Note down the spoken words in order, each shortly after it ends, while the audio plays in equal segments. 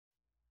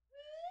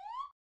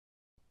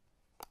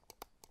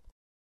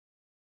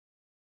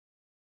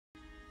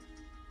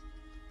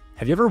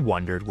Have you ever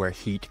wondered where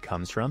heat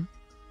comes from?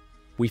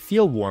 We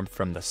feel warmth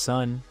from the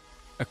sun,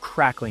 a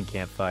crackling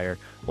campfire,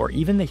 or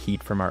even the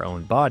heat from our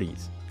own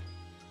bodies.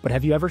 But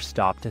have you ever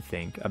stopped to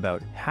think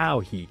about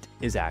how heat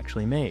is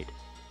actually made?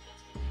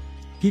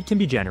 Heat can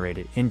be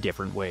generated in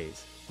different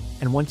ways,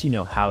 and once you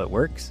know how it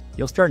works,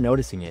 you'll start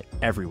noticing it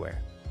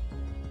everywhere.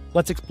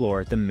 Let's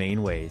explore the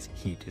main ways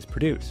heat is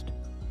produced.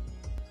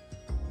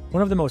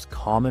 One of the most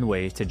common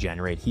ways to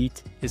generate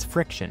heat is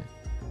friction.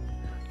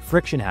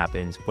 Friction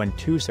happens when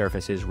two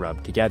surfaces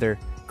rub together,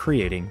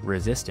 creating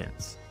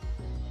resistance.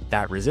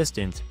 That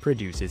resistance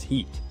produces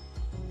heat.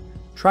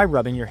 Try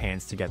rubbing your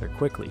hands together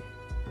quickly.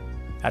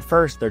 At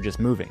first, they're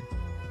just moving,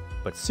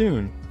 but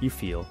soon you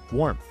feel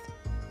warmth.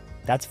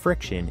 That's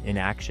friction in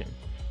action.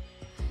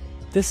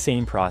 This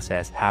same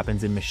process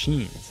happens in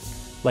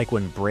machines, like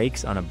when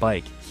brakes on a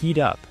bike heat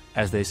up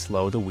as they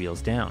slow the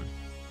wheels down.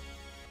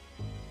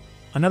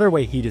 Another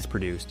way heat is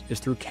produced is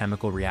through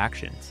chemical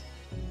reactions.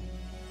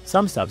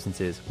 Some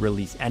substances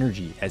release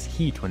energy as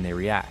heat when they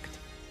react.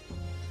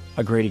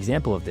 A great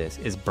example of this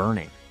is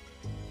burning.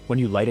 When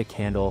you light a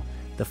candle,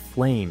 the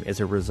flame is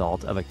a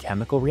result of a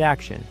chemical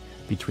reaction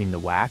between the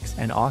wax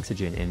and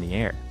oxygen in the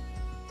air.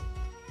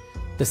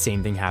 The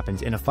same thing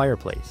happens in a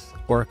fireplace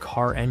or a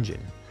car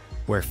engine,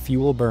 where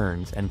fuel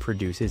burns and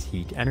produces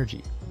heat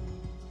energy.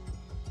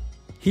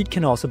 Heat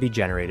can also be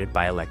generated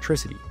by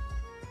electricity.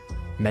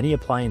 Many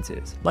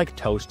appliances, like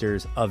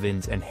toasters,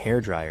 ovens, and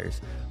hair dryers,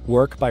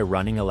 work by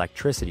running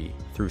electricity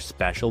through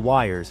special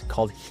wires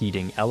called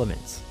heating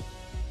elements.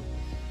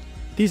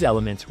 These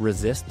elements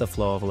resist the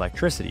flow of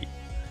electricity,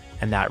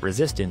 and that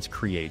resistance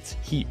creates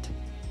heat.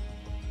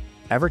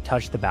 Ever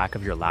touch the back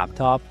of your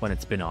laptop when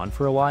it's been on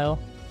for a while?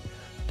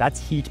 That's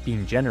heat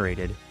being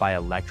generated by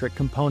electric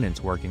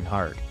components working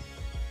hard.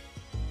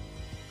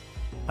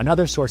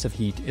 Another source of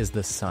heat is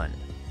the sun.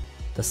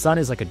 The sun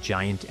is like a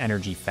giant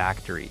energy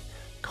factory,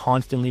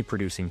 constantly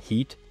producing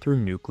heat through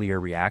nuclear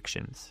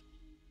reactions.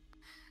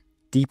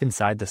 Deep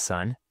inside the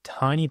sun,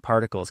 tiny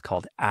particles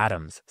called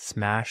atoms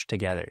smash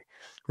together,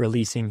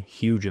 releasing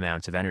huge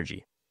amounts of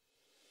energy.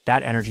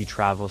 That energy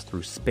travels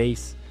through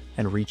space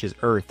and reaches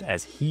Earth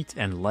as heat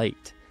and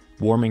light,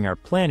 warming our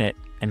planet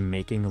and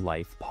making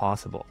life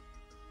possible.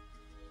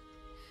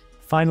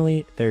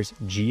 Finally, there's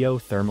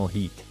geothermal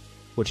heat,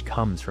 which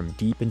comes from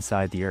deep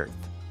inside the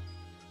Earth.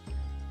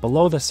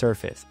 Below the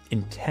surface,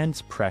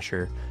 intense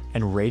pressure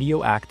and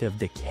radioactive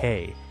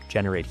decay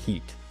generate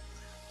heat,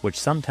 which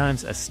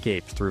sometimes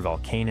escapes through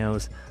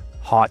volcanoes,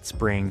 hot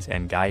springs,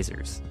 and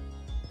geysers.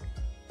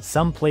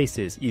 Some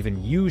places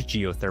even use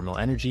geothermal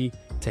energy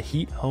to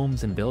heat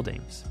homes and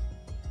buildings.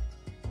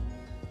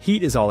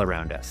 Heat is all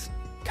around us,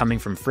 coming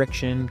from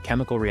friction,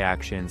 chemical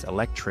reactions,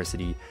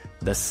 electricity,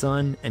 the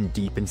sun, and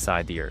deep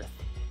inside the Earth.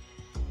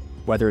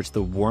 Whether it's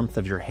the warmth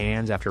of your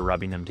hands after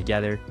rubbing them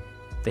together,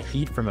 the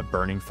heat from a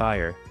burning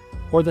fire,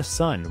 or the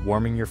sun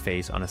warming your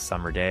face on a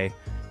summer day,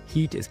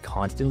 heat is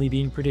constantly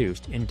being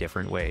produced in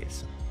different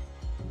ways.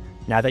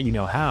 Now that you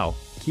know how,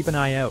 keep an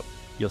eye out.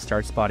 You'll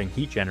start spotting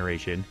heat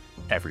generation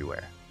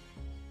everywhere.